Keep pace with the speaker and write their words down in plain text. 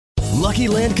Lucky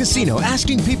Land Casino,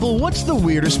 asking people, what's the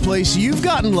weirdest place you've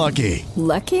gotten lucky?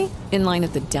 Lucky? In line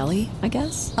at the deli, I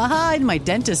guess? Aha, in my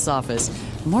dentist's office.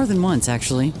 More than once,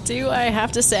 actually. Do I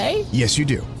have to say? Yes, you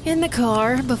do. In the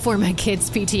car before my kids'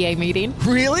 PTA meeting.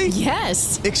 Really?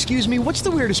 Yes. Excuse me, what's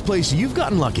the weirdest place you've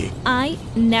gotten lucky? I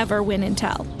never win and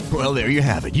tell. Well, there you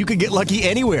have it. You can get lucky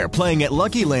anywhere, playing at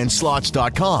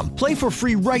LuckyLandSlots.com. Play for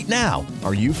free right now.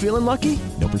 Are you feeling lucky?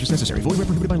 No purchase necessary. Void where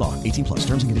prohibited by law. 18 plus.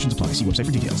 Terms and conditions apply. See website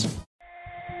for details.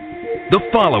 The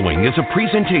following is a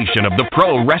presentation of the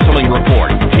Pro Wrestling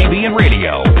Report, TV and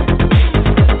radio.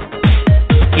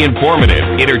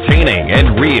 Informative, entertaining,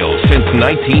 and real since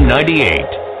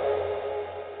 1998.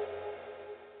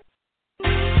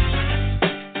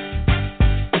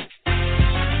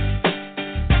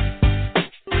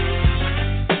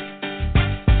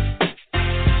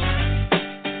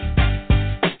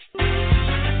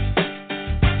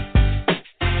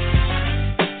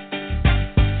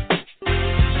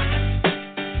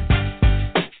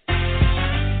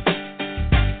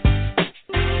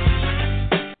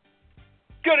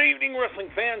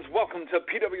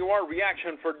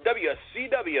 Reaction for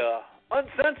wCw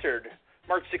Uncensored,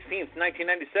 March 16th,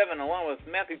 1997, along with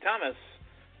Matthew Thomas.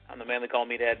 I'm the man they call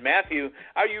me Dad. Matthew,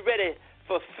 are you ready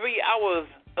for 3 hours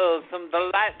of some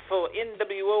delightful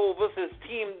NWO versus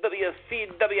Team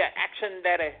wCw action,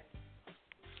 Daddy?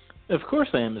 Of course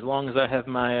I am, as long as I have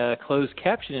my closed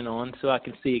captioning on so I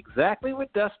can see exactly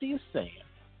what Dusty is saying.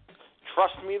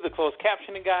 Trust me, the closed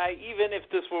captioning guy, even if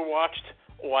this were watched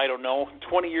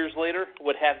 20 years later,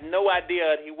 would have no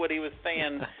idea what he was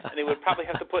saying, and he would probably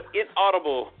have to put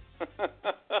inaudible.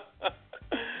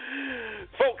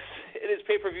 Folks, it is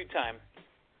pay-per-view time.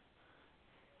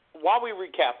 While we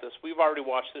recap this, we've already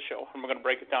watched the show, and we're going to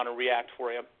break it down and react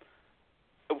for you.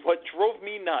 What drove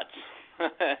me nuts,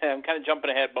 I'm kind of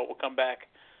jumping ahead, but we'll come back.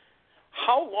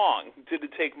 How long did it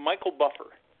take Michael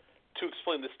Buffer to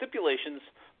explain the stipulations,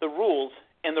 the rules,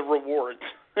 and the rewards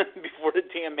before the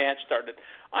damn match started?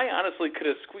 I honestly could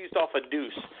have squeezed off a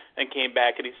deuce and came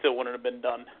back, and he still wouldn't have been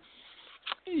done.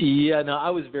 Yeah, no, I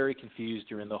was very confused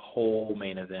during the whole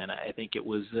main event. I think it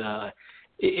was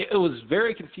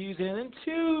very confusing. And then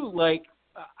too,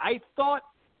 I thought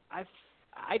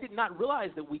I did not realize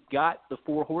that we got the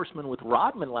Four Horsemen with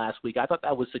Rodman last week. I thought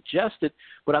that was suggested,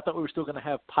 but I thought we were still going to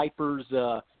have Piper's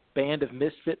band of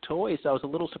misfit toys. So I was a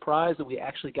little surprised that we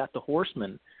actually got the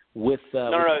Horsemen with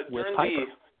Piper.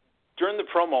 During the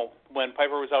promo, when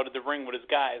Piper was out at the ring with his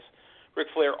guys, Ric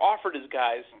Flair offered his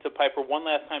guys to Piper one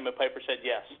last time, and Piper said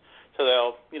yes. So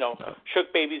they'll,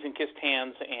 shook babies and kissed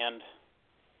hands, and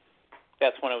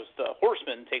that's when it was the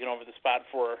Horsemen taking over the spot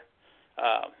for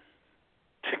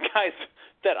the guys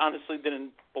that honestly didn't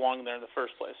belong there in the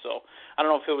first place. So I don't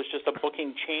know if it was just a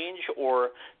booking change or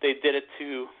they did it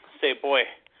to say, boy,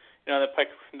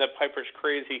 that Piper's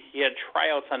crazy. He had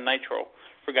tryouts on Nitro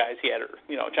for guys. He had,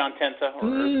 John Tenta.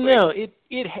 No,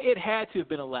 it had to have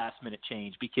been a last-minute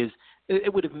change because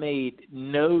it would have made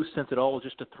no sense at all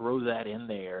just to throw that in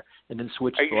there and then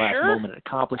switch at the last moment and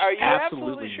accomplish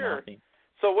absolutely sure? Nothing.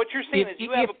 So what you're saying is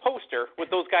you have a poster with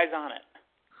those guys on it.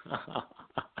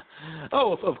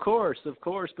 Oh, of course.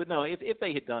 But no, if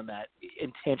they had done that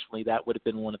intentionally, that would have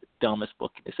been one of the dumbest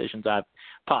booking decisions I've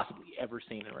possibly ever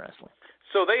seen in wrestling.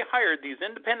 So they hired these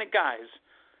independent guys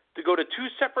to go to two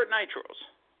separate Nitros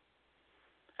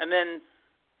and then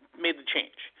made the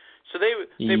change. So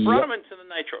they brought them into the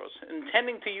Nitros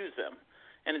intending to use them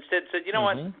and instead said, you know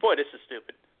what, boy, this is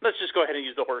stupid. Let's just go ahead and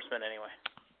use the Horsemen anyway.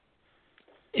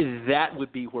 That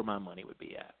would be where my money would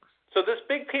be at. So this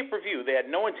big pay-per-view, they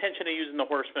had no intention of using the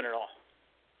Horsemen at all.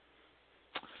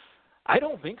 I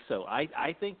don't think so.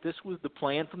 I think this was the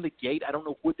plan from the gate. I don't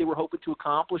know what they were hoping to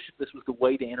accomplish, if this was the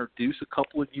way to introduce a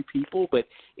couple of new people, but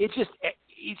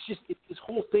this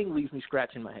whole thing leaves me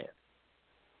scratching my head.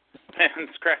 And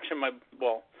scratching my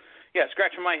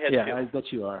head, too. Yeah, I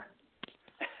bet you are.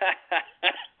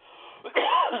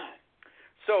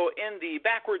 So in the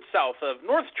backward south of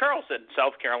North Charleston,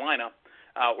 South Carolina,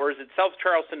 or is it South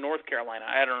Charleston, North Carolina?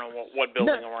 I don't know what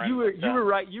building we're in. You were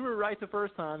right. You were right the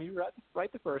first time.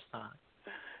 Right the first time.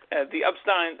 The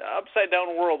upside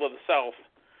down world of the South.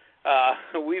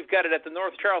 We've got it at the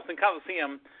North Charleston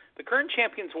Coliseum. The current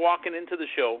champion's walking into the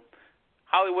show.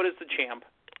 Hollywood is the champ.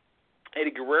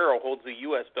 Eddie Guerrero holds the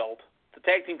U.S. belt. The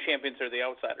tag team champions are the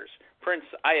Outsiders. Prince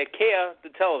Iaukea,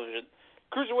 the television.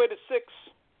 Cruiserweight is 6,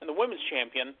 and the women's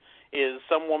champion is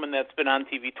some woman that's been on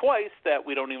TV twice that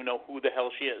we don't even know who the hell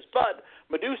she is. But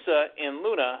Medusa and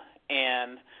Luna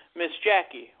and Miss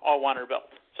Jackie all want her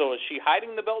belt. So is she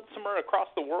hiding the belt somewhere across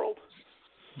the world?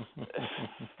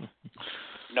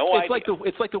 No idea.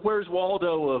 It's like the Where's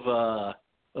Waldo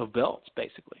of belts,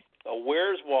 basically. A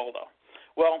Where's Waldo?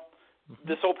 Well,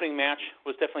 this opening match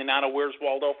was definitely not a Where's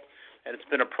Waldo, and it's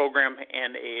been a program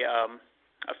and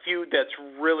a feud that's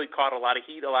really caught a lot of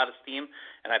heat, a lot of steam,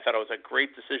 and I thought it was a great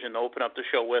decision to open up the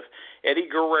show with Eddie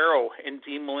Guerrero and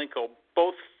Dean Malenko,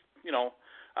 both,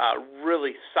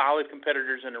 really solid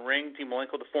competitors in the ring. Dean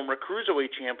Malenko, the former Cruiserweight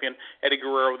champion, Eddie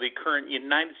Guerrero, the current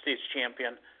United States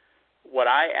champion. What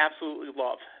I absolutely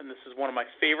love, and this is one of my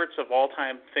favorites of all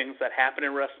time things that happen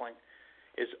in wrestling,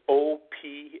 is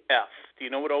OPF. Do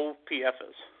you know what OPF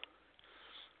is?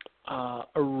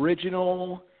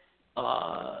 Original,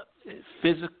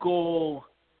 physical,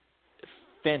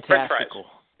 fantastical. French fries.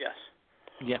 Yes.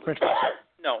 Yeah, French fries.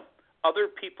 No, other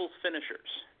people's finishers.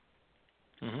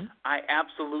 Mm-hmm. I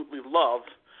absolutely love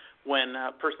when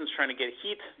a person's trying to get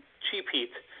cheap heat,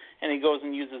 and he goes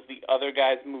and uses the other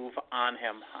guy's move on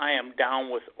him. I am down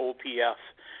with OPF.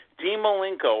 Dean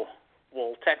Malenko,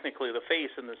 well, technically the face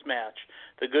in this match,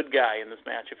 the good guy in this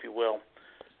match, if you will,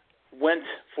 went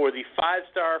for the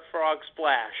 5-star frog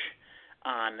splash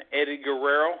on Eddie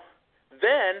Guerrero,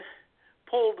 then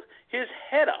pulled his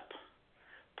head up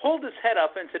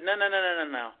and said,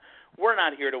 no, we're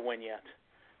not here to win yet.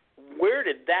 Where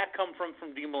did that come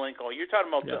from Dean Malenko? You're talking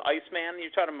about the Iceman.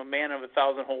 You're talking about a man of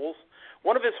 1,000 holes.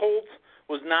 One of his holds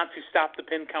was not to stop the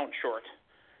pin count short.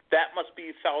 That must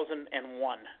be 1,001.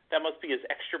 That must be his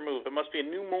extra move. It must be a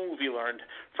new move he learned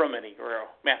from Eddie Guerrero.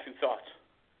 Matthew, thoughts?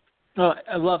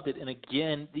 I loved it. And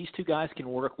again, these two guys can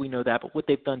work. We know that. But what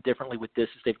they've done differently with this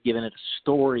is they've given it a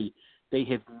story. They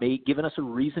have given us a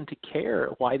reason to care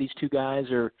why these two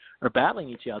guys are battling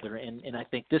each other. And I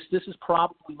think this is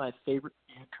probably my favorite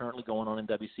feud currently going on in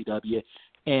WCW.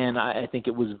 And I think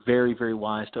it was very, very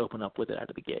wise to open up with it out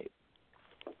of the gate.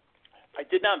 I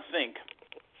did not think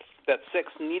that Six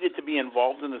needed to be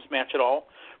involved in this match at all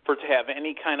for it to have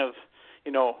any kind of,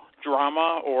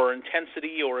 drama or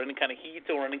intensity or any kind of heat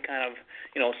or any kind of,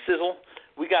 sizzle.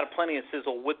 We got plenty of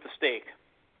sizzle with the steak.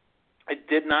 I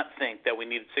did not think that we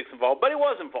needed Six involved, but he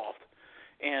was involved.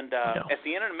 And at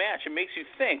the end of the match, it makes you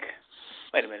think,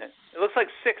 wait a minute, it looks like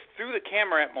Six threw the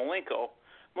camera at Malenko.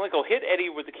 Malenko hit Eddie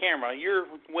with the camera. Your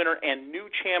winner and new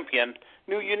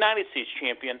United States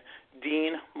champion,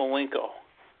 Dean Malenko.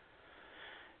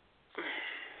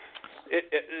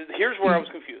 Here's where I was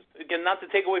confused. Again, not to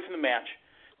take away from the match,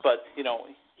 but,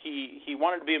 he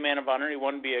wanted to be a man of honor. He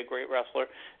wanted to be a great wrestler.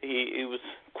 He was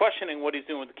questioning what he's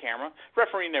doing with the camera.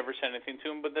 Referee never said anything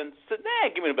to him, but then said,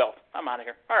 give me the belt. I'm out of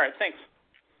here. All right, thanks.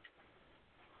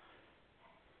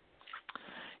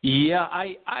 Yeah,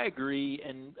 I agree.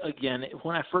 And, again,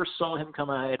 when I first saw him come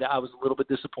out, I was a little bit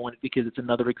disappointed because it's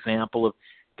another example of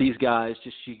these guys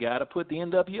you got to put the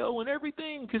NWO in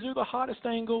everything because they're the hottest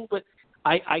angle. But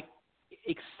I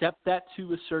accept that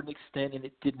to a certain extent, and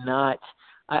it did not –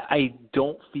 I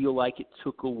don't feel like it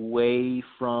took away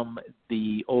from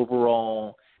the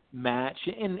overall match.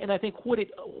 And I think what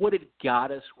it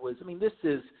got us was,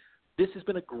 this has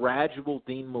been a gradual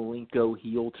Dean Malenko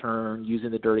heel turn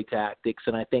using the dirty tactics,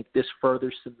 and I think this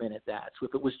further cemented that. So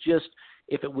if it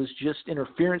was just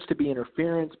interference to be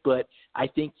interference, but I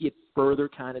think it further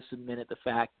kind of cemented the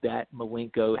fact that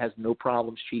Malenko has no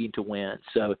problems cheating to win.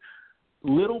 So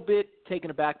little bit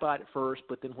taken aback by it at first,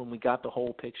 but then when we got the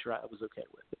whole picture, I was okay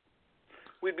with it.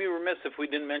 We'd be remiss if we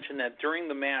didn't mention that during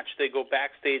the match, they go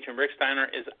backstage and Rick Steiner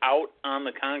is out on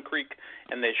the concrete,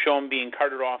 and they show him being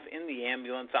carted off in the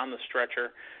ambulance on the stretcher,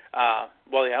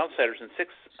 while the Outsiders and Six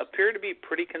appear to be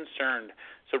pretty concerned.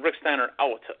 So Rick Steiner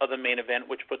out of the main event,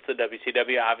 which puts the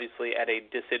WCW obviously at a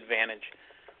disadvantage.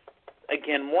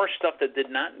 Again, more stuff that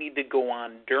did not need to go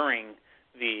on during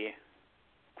the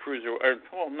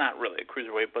not really a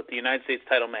cruiserweight, but the United States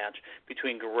title match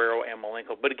between Guerrero and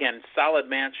Malenko. But again, solid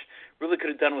match. Really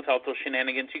could have done without those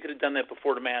shenanigans. You could have done that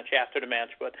before the match, after the match,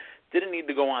 but didn't need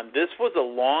to go on. This was a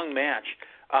long match.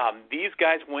 These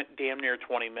guys went damn near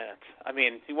 20 minutes.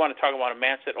 You want to talk about a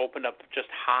match that opened up just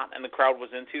hot and the crowd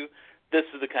was into? This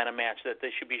is the kind of match that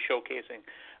they should be showcasing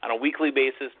on a weekly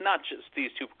basis, not just these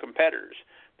two competitors,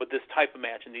 but this type of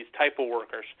match and these type of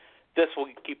workers. This will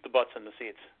keep the butts in the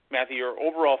seats. Matthew, your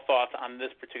overall thoughts on this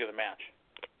particular match?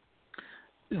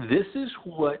 This is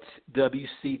what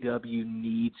WCW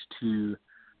needs to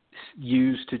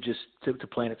use to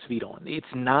plant its feet on. It's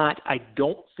not, I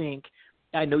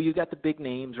know you got the big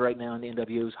names right now and the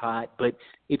NWO's hot, but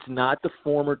it's not the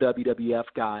former WWF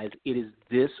guys. It is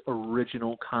this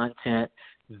original content,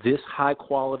 this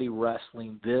high-quality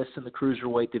wrestling, this and the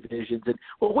cruiserweight divisions. And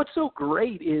what's so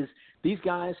great is these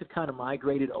guys have kind of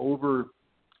migrated over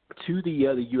to the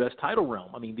U.S. title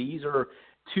realm. These are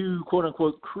two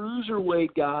quote-unquote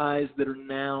cruiserweight guys that are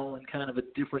now in kind of a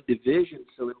different division.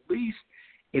 So at least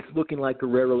it's looking like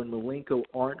Guerrero and Malenko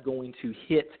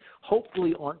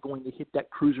hopefully aren't going to hit that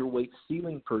cruiserweight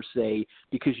ceiling per se,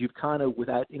 because you've kind of,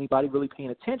 without anybody really paying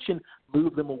attention,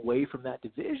 moved them away from that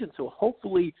division. So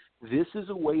hopefully this is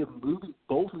a way of moving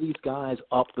both of these guys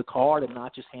up the card and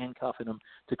not just handcuffing them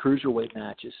to cruiserweight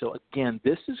matches. So again,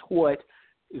 this is what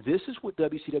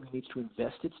WCW needs to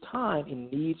invest its time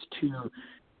and needs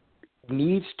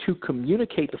to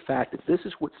communicate the fact that this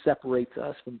is what separates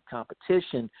us from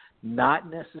competition, not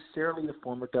necessarily the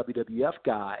former WWF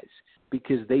guys,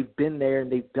 because they've been there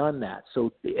and they've done that.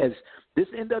 So as this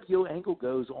NWO angle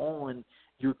goes on,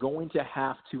 you're going to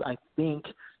have to, I think,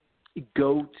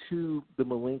 go to the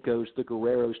Malenkos, the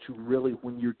Guerreros, to really,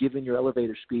 when you're giving your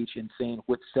elevator speech and saying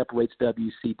what separates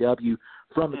WCW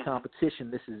from the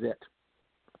competition, this is it.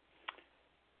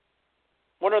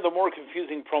 One of the more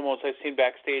confusing promos I've seen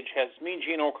backstage has Mean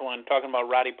Gene Okerlund talking about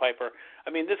Roddy Piper. I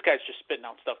mean, this guy's just spitting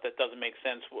out stuff that doesn't make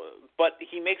sense, but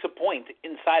he makes a point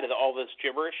inside of all this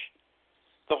gibberish.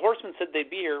 The Horsemen said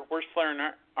they'd be here. Where's Flair and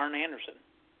Arn Anderson?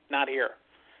 Not here.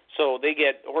 So they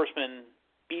get Horsemen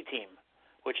B team,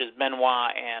 which is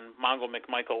Benoit and Mongo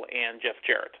McMichael and Jeff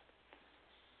Jarrett.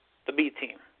 The B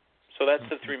team. So that's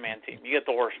the three-man team. You get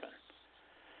the Horsemen.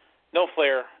 No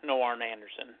Flair, no Arn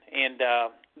Anderson. And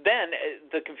then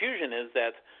the confusion is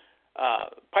that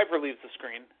Piper leaves the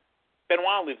screen,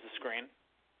 Benoit leaves the screen,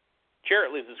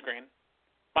 Jarrett leaves the screen,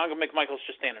 Mongo McMichael's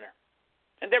just standing there,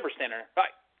 and Deborah's standing there.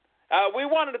 Right. We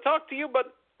wanted to talk to you,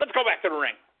 but let's go back to the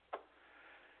ring.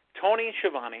 Tony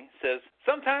Schiavone says,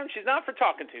 sometimes she's not for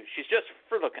talking to, she's just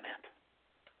for looking at.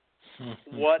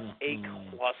 What a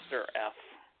cluster F.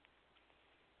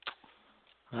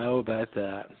 How about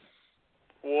that?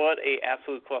 What a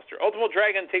absolute cluster. Ultimo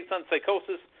Dragon takes on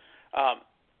Psychosis.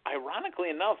 Ironically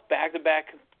enough,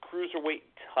 back-to-back cruiserweight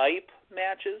type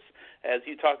matches, as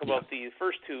you talk about the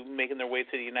first two making their way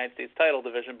to the United States title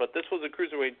division, but this was a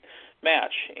cruiserweight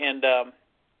match. And the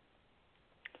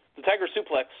Tiger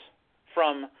Suplex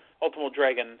from Ultimo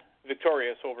Dragon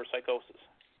victorious over Psychosis.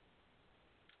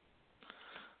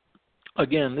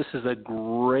 Again, this is a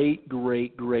great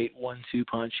 1-2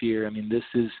 punch here. I mean, this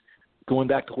is, going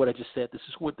back to what I just said, this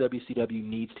is what WCW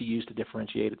needs to use to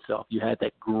differentiate itself. You had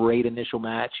that great initial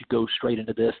match. You go straight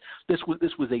into this. This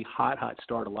was a hot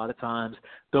start. A lot of times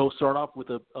they'll start off with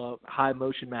a high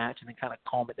motion match and then kind of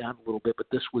calm it down a little bit, but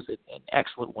this was an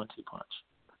excellent 1-2 punch.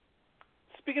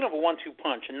 Speaking of a 1-2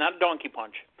 punch, and not a donkey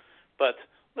punch, but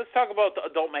let's talk about the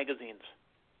adult magazines.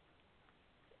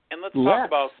 And let's talk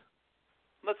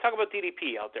about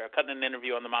DDP out there cutting an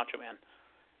interview on the Macho Man.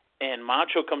 And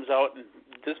Macho comes out, and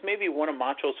this may be one of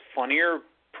Macho's funnier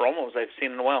promos I've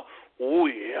seen in a while. Oh,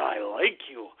 yeah, I like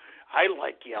you. I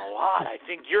like you a lot. I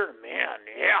think you're a man,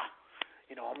 yeah.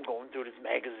 You know, I'm going through this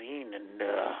magazine, and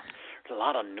there's a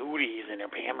lot of nudies in there.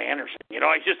 Pam Anderson, you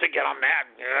know, I used to get on that,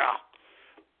 yeah.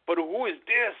 But who is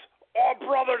this? Oh,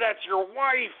 brother, that's your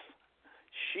wife.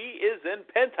 She is in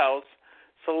Penthouse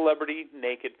Celebrity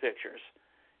Naked Pictures.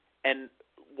 And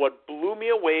what blew me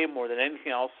away more than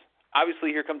anything else, obviously,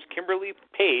 here comes Kimberly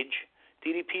Page,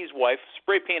 DDP's wife,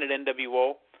 spray-painted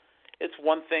NWO. It's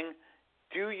one thing.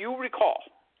 Do you recall,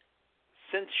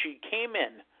 since she came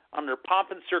in under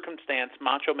pomp and circumstance,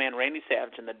 Macho Man Randy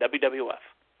Savage in the WWF,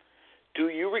 do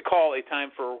you recall a time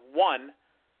for one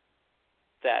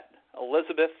that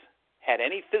Elizabeth had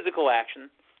any physical action,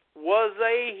 was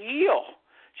a heel?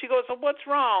 She goes, so what's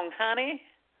wrong, honey?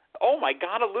 Oh, my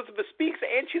God, Elizabeth speaks,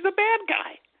 and she's a bad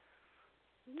guy.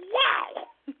 Wow.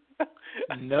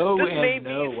 No, this may be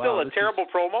no. still wow, a terrible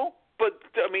promo, but,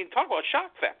 I mean, talk about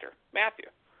shock factor. Matthew.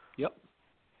 Yep.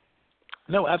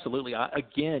 No, absolutely.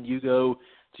 Again, you go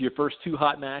to your first two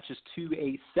hot matches to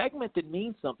a segment that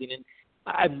means something, and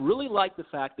I really like the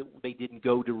fact that they didn't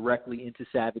go directly into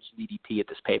Savage and DDP at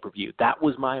this pay-per-view. That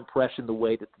was my impression, the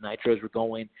way that the Nitros were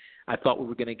going. I thought we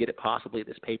were going to get it possibly at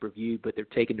this pay-per-view, but they're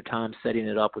taking their time setting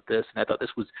it up with this, and I thought this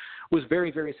was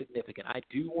very, very significant. I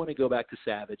do want to go back to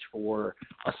Savage for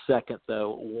a second,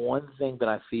 though. One thing that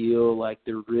I feel like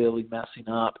they're really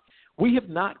messing up, we have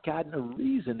not gotten a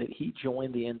reason that he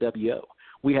joined the NWO.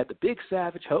 We had the big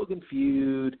Savage Hogan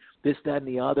feud, this, that, and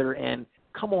the other, and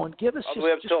come on, give us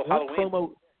just one Halloween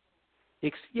promo.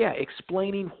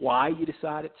 Explaining why you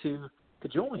decided to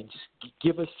join. Just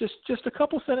give us just a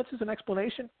couple sentences, an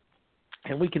explanation,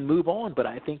 and we can move on. But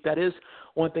I think that is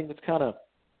one thing that's kind of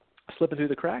slipping through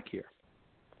the crack here.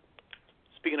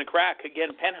 Speaking of crack, again,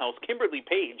 Penthouse, Kimberly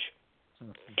Page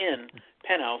in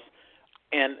Penthouse.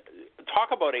 And talk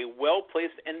about a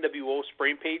well-placed NWO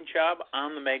spray paint job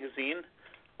on the magazine.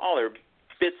 All their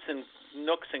bits and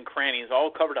nooks and crannies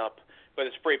all covered up by the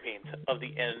spray paint of the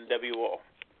NWO.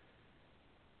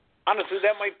 Honestly,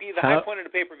 that might be the high point of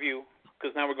the pay-per-view,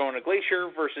 because now we're going to Glacier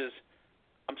versus,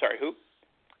 who?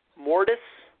 Mortis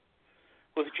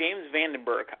with James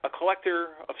Vandenberg, a collector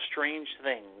of strange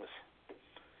things.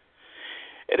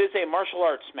 It is a martial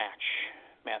arts match,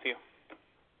 Matthew.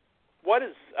 What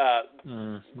is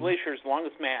Glacier's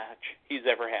longest match he's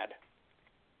ever had?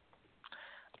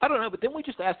 I don't know, but then we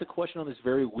just asked a question on this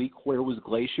very week, where was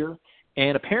Glacier?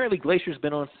 And apparently Glacier's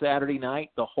been on Saturday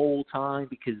night the whole time,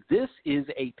 because this is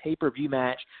a pay-per-view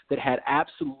match that had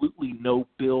absolutely no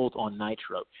build on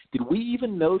Nitro. Did we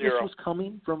even know this was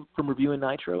coming from reviewing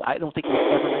Nitro? I don't think it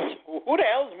was ever mentioned. Who the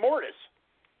hell is Mortis?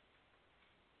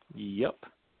 Yep.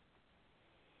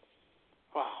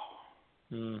 Wow.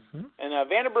 Mm-hmm. And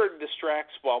Vandenberg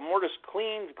distracts while Mortis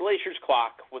cleans Glacier's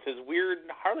clock with his weird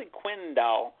Harley Quinn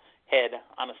doll head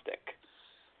on a stick.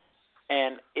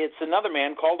 And it's another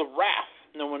man called Raph.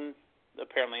 No one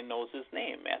apparently knows his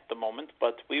name at the moment,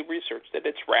 but we researched it.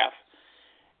 It's Raph.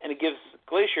 And it gives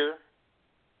Glacier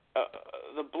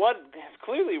the blood has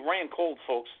clearly ran cold,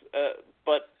 folks.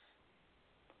 But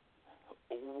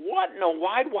what in the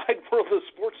wide world of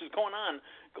sports is going on?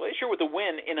 Glacier with a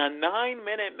win in a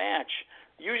 9-minute match.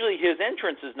 Usually his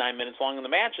entrance is 9 minutes long and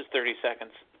the match is 30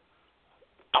 seconds.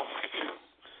 Oh,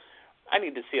 I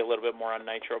need to see a little bit more on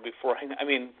Nitro before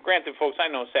granted, folks,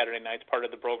 I know Saturday night's part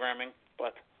of the programming,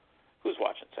 but who's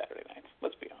watching Saturday nights?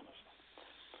 Let's be honest.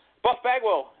 Buff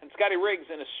Bagwell and Scotty Riggs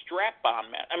in a strap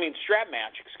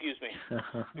match,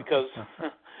 because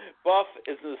Buff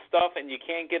is the stuff and you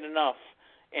can't get enough.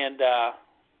 And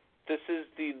this is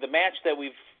the match that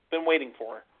we've been waiting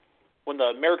for when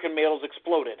the American males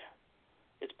exploded.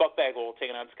 It's Buff Bagwell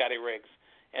taking on Scotty Riggs.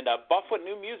 And Buff with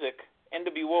new music,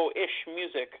 NWO-ish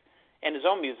music, and his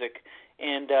own music.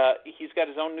 And he's got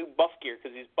his own new buff gear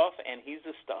because he's buff and he's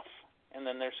the stuff. And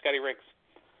then there's Scotty Riggs.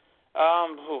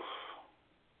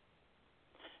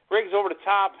 Riggs over the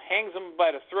top, hangs him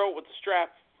by the throat with the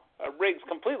strap. Riggs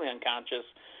completely unconscious.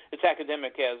 It's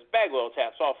academic as Bagwell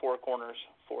taps all four corners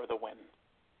for the win.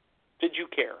 Did you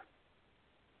care?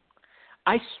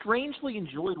 I strangely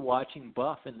enjoyed watching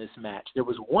Buff in this match. There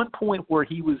was one point where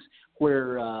he was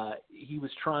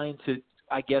trying to,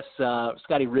 I guess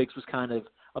Scotty Riggs was kind of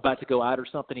about to go out or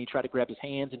something. He tried to grab his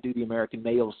hands and do the American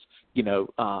males, do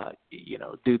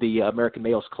the American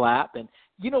males clap. And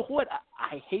you know what?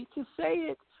 I hate to say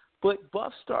it, but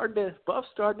Buff's starting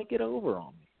to get over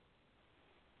on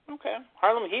me. Okay.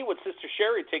 Harlem Heat with Sister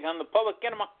Sherry take on the Public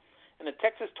Enemy in the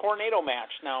Texas Tornado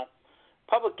match. Now,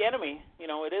 Public Enemy,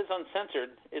 it is uncensored.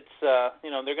 It's,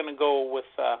 they're going to go with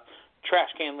trash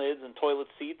can lids and toilet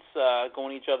seats,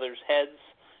 going each other's heads,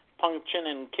 punching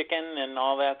and kicking and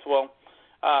all that. Well,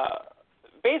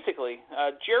 basically,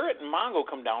 Jarrett and Mongo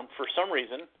come down for some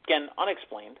reason, again,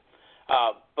 unexplained.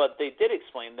 But they did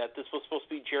explain that this was supposed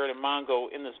to be Jarrett and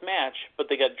Mongo in this match, but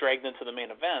they got dragged into the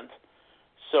main event.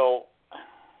 So,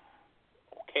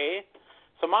 okay.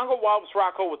 So Mongo wobbles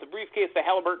Rocco with the briefcase, the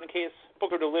Halliburton case.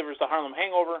 Booker delivers the Harlem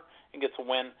Hangover and gets a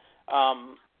win.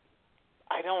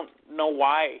 I don't know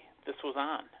why this was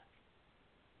on.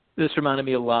 This reminded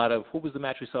me a lot of, what was the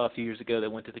match we saw a few years ago that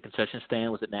went to the concession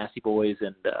stand? Was it Nasty Boys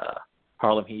and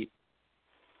Harlem Heat?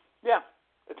 Yeah.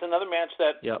 It's another match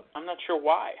that I'm not sure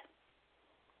why.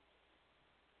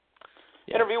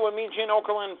 Yeah. Interview with me, Gene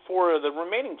Okerlund, for the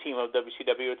remaining team of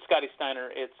WCW. It's Scotty Steiner,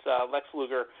 it's Lex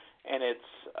Luger, and it's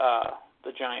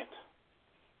the Giant.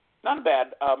 Not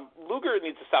bad. Luger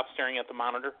needs to stop staring at the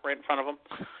monitor right in front of him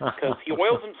because he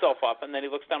oils himself up and then he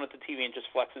looks down at the TV and just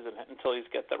flexes in it until he's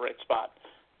got the right spot.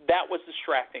 That was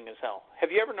distracting as hell. Have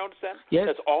you ever noticed that? Yes.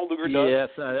 That's all Luger does? Yes.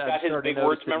 He's got his big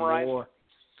words memorized.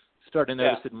 Starting to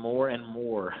notice it more and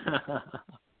more.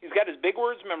 He's got his big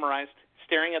words memorized,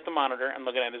 staring at the monitor and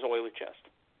looking at his oily chest.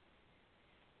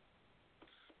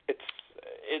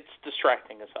 It's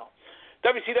distracting as hell.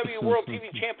 WCW World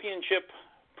TV Championship,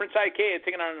 Prince IK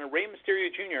taking on Rey Mysterio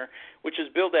Jr., which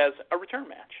is billed as a return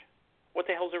match. What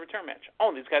the hell is a return match? Oh,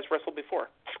 these guys wrestled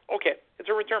before. Okay, it's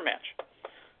a return match.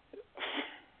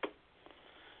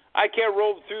 IK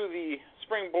rolled through the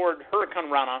springboard Hurricane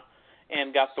Rana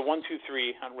and got the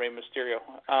 1-2-3 on Rey Mysterio.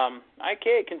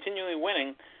 IK continually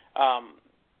winning. I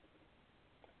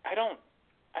don't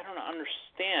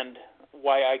understand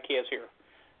why IK is here.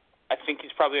 I think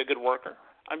he's probably a good worker.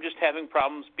 I'm just having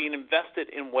problems being invested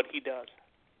in what he does.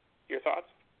 Your thoughts?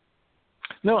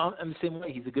 No, I'm the same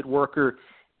way. He's a good worker,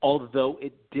 although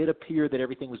it did appear that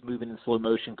everything was moving in slow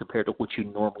motion compared to what you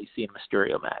normally see in a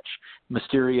Mysterio match.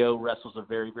 Mysterio wrestles a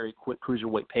very, very quick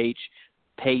cruiserweight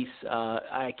pace.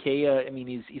 Ikea, I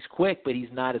mean, he's quick, but he's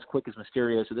not as quick as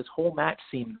Mysterio. So this whole match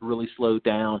seemed really slowed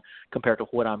down compared to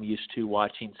what I'm used to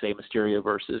watching, say, Mysterio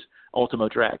versus Ultimo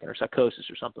Dragon or Psychosis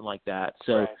or something like that.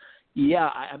 So, right. Yeah,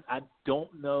 I don't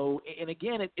know. And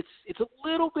again, it's a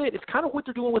little bit. It's kind of what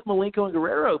they're doing with Malenko and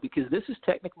Guerrero, because this is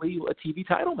technically a TV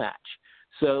title match.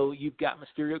 So you've got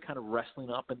Mysterio kind of wrestling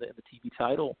up in the TV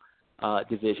title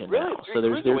division really, now. Three So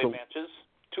there's matches.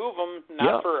 Two of them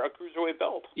not for a cruiserweight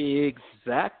belt.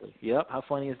 Exactly. Yep. How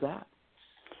funny is that?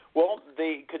 Well,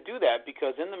 they could do that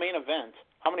because in the main event,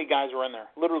 how many guys were in there?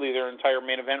 Literally, their entire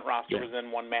main event roster was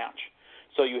in one match.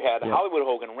 So you had Hollywood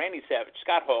Hogan, Randy Savage,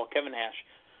 Scott Hall, Kevin Nash.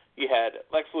 You had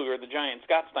Lex Luger, the Giant,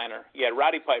 Scott Steiner. You had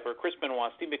Roddy Piper, Chris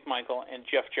Benoit, Steve McMichael, and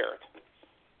Jeff Jarrett.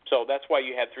 So that's why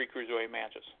you had 3 cruiserweight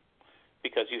matches,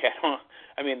 because you had,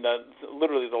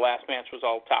 literally the last match was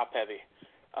all top heavy.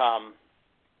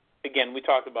 Again, we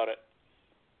talked about it.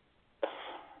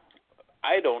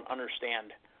 I don't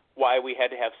understand why we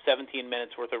had to have 17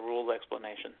 minutes worth of rules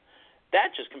explanation.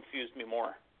 That just confused me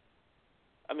more.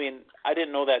 I mean, I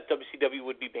didn't know that WCW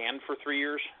would be banned for 3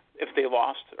 years if they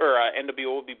lost, or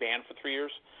NWO would be banned for 3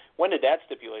 years. When did that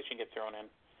stipulation get thrown in?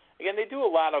 Again, they do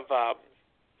a lot of,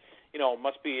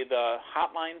 must be the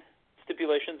hotline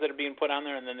stipulations that are being put on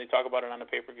there, and then they talk about it on the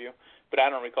pay-per-view. But I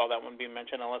don't recall that one being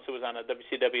mentioned unless it was on a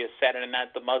WCW Saturday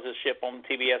Night, the Mothership on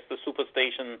TBS, the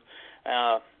Superstation.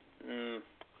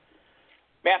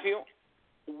 Matthew,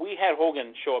 we had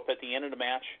Hogan show up at the end of the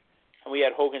match, and we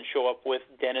had Hogan show up with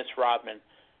Dennis Rodman.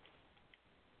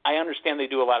 I understand they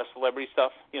do a lot of celebrity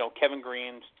stuff. You know, Kevin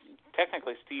Green,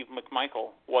 technically Steve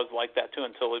McMichael was like that too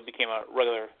until he became a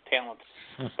regular talent.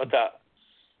 But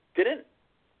didn't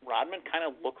Rodman kind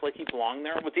of look like he belonged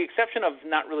there? With the exception of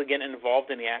not really getting involved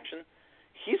in the action,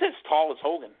 he's as tall as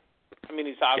Hogan. I mean,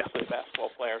 he's obviously a basketball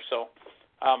player. So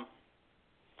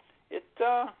it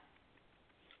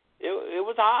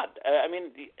was odd. I mean,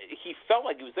 he felt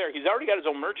like he was there. He's already got his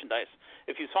own merchandise.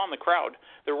 If you saw in the crowd,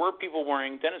 there were people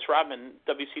wearing Dennis Rodman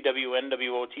WCW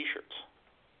NWO T-shirts.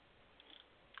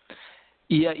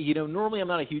 Yeah, normally I'm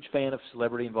not a huge fan of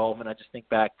celebrity involvement. I just think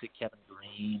back to Kevin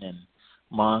Green and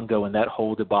Mongo and that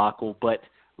whole debacle. But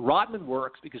Rodman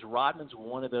works because Rodman's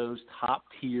one of those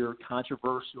top-tier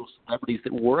controversial celebrities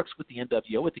that works with the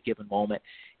NWO at the given moment.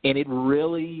 And it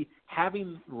really,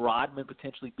 having Rodman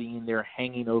potentially being there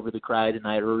hanging over the crowd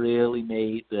tonight really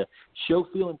made the show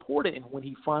feel important. And when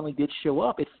he finally did show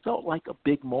up, it felt like a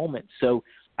big moment. So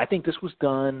I think this was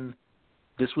done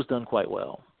quite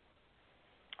well.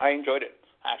 I enjoyed it.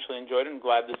 I actually enjoyed it. I'm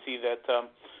glad to see that.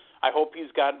 I hope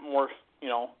he's got more,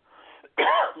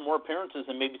 more appearances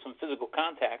and maybe some physical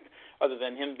contact other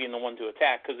than him being the one to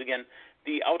attack. Because, again,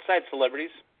 the outside celebrities,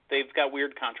 they've got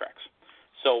weird contracts.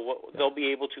 So they'll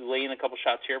be able to lay in a couple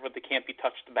shots here, but they can't be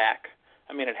touched back.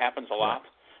 I mean, it happens a lot.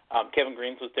 Kevin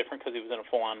Green's was different because he was in a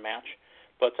full-on match.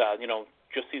 But,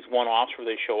 just these one-offs where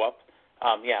they show up,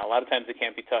 a lot of times they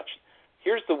can't be touched.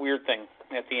 Here's the weird thing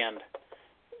at the end.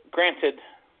 Granted,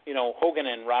 Hogan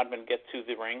and Rodman get to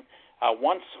the ring.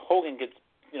 Once Hogan gets,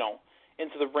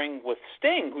 into the ring with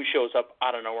Sting, who shows up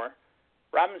out of nowhere,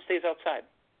 Rodman stays outside,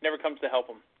 never comes to help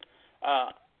him.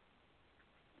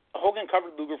 Hogan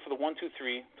covered Luger for the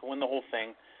 1-2-3 to win the whole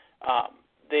thing.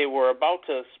 They were about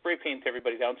to spray paint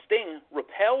everybody down. Sting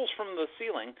repels from the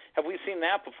ceiling. Have we seen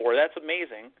that before? That's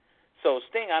amazing. So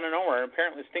Sting out of nowhere,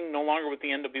 apparently Sting no longer with the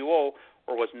NWO,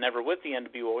 or was never with the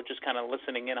NWO, just kind of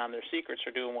listening in on their secrets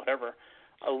or doing whatever,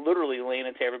 literally laying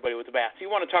into everybody with the bat. So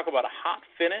you want to talk about a hot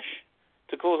finish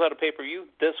to close out a pay-per-view?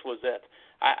 This was it.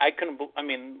 I couldn't,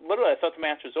 literally I thought the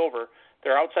match was over.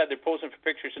 They're outside, they're posing for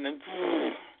pictures, and then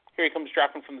here he comes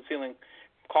dropping from the ceiling,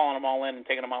 calling them all in and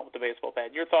taking them out with the baseball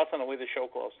bat. Your thoughts on the way the show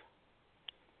closed?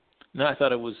 No, I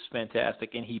thought it was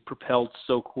fantastic, and he propelled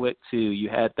so quick, too. You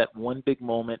had that one big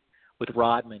moment with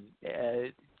Rodman,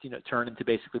 turn into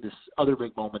basically this other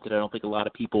big moment that I don't think a lot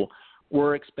of people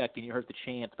were expecting. You heard the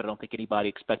chants, but I don't think anybody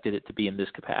expected it to be in this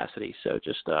capacity. So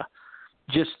just a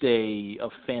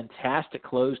fantastic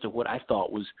close to what I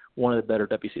thought was one of the better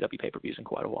WCW pay-per-views in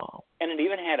quite a while. And it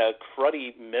even had a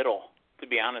cruddy middle, to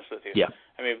be honest with you. Yeah.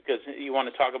 Because you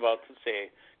want to talk about, say,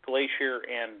 Glacier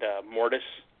and Mortis,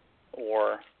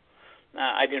 or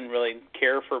I didn't really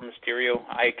care for Mysterio,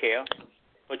 Ikea.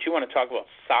 But you want to talk about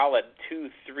solid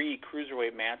 2-3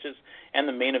 cruiserweight matches and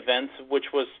the main events, which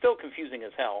was still confusing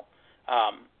as hell.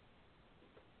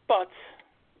 But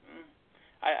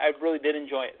I really did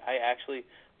enjoy it. I actually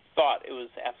thought it was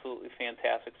absolutely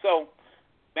fantastic. So,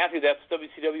 Matthew, that's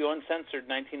wCw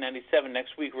Uncensored 1997.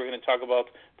 Next week we're going to talk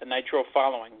about the Nitro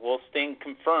following. Will Sting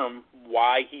confirm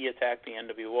why he attacked the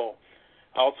NWO?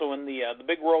 Also in the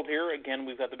big world here, again,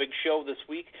 we've got the big show this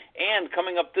week, and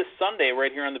coming up this Sunday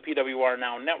right here on the PWR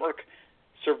Now Network,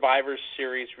 Survivor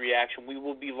Series reaction. We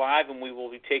will be live and we will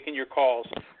be taking your calls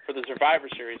for the Survivor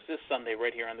Series this Sunday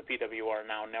right here on the PWR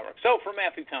Now Network. So for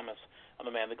Matthew Thomas, I'm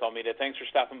the man they call Media. Thanks for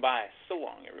stopping by. So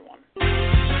long, everyone.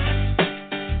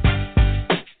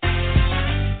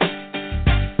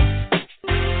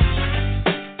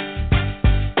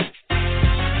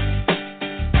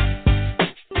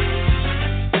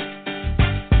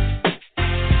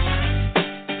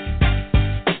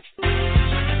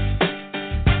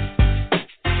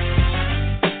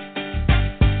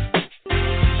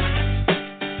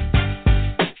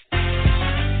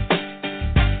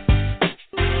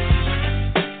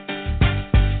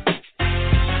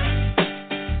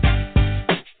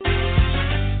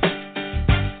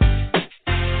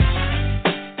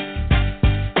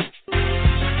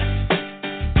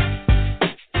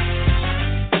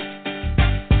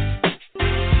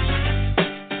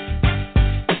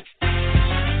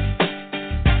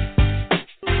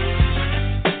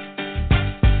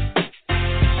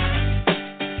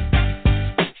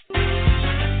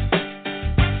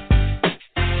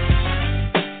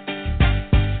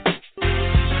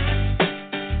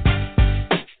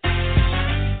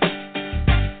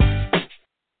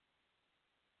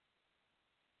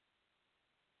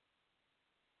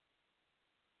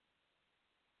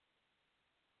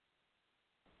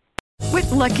 With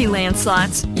Lucky Land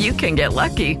Slots, you can get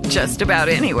lucky just about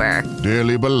anywhere.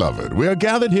 Dearly beloved, we are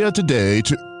gathered here today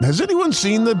to... Has anyone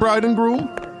seen the bride and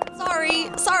groom?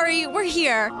 Sorry, we're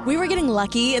here. We were getting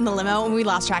lucky in the limo and we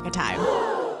lost track of time.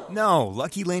 No,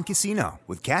 Lucky Land Casino,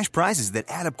 with cash prizes that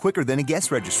add up quicker than a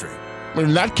guest registry.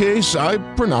 In that case, I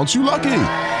pronounce you lucky.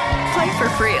 Play for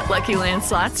free at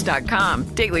LuckyLandSlots.com.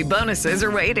 Daily bonuses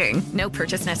are waiting. No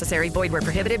purchase necessary. Void where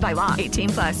prohibited by law.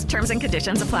 18+. Terms and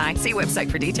conditions apply. See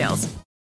website for details.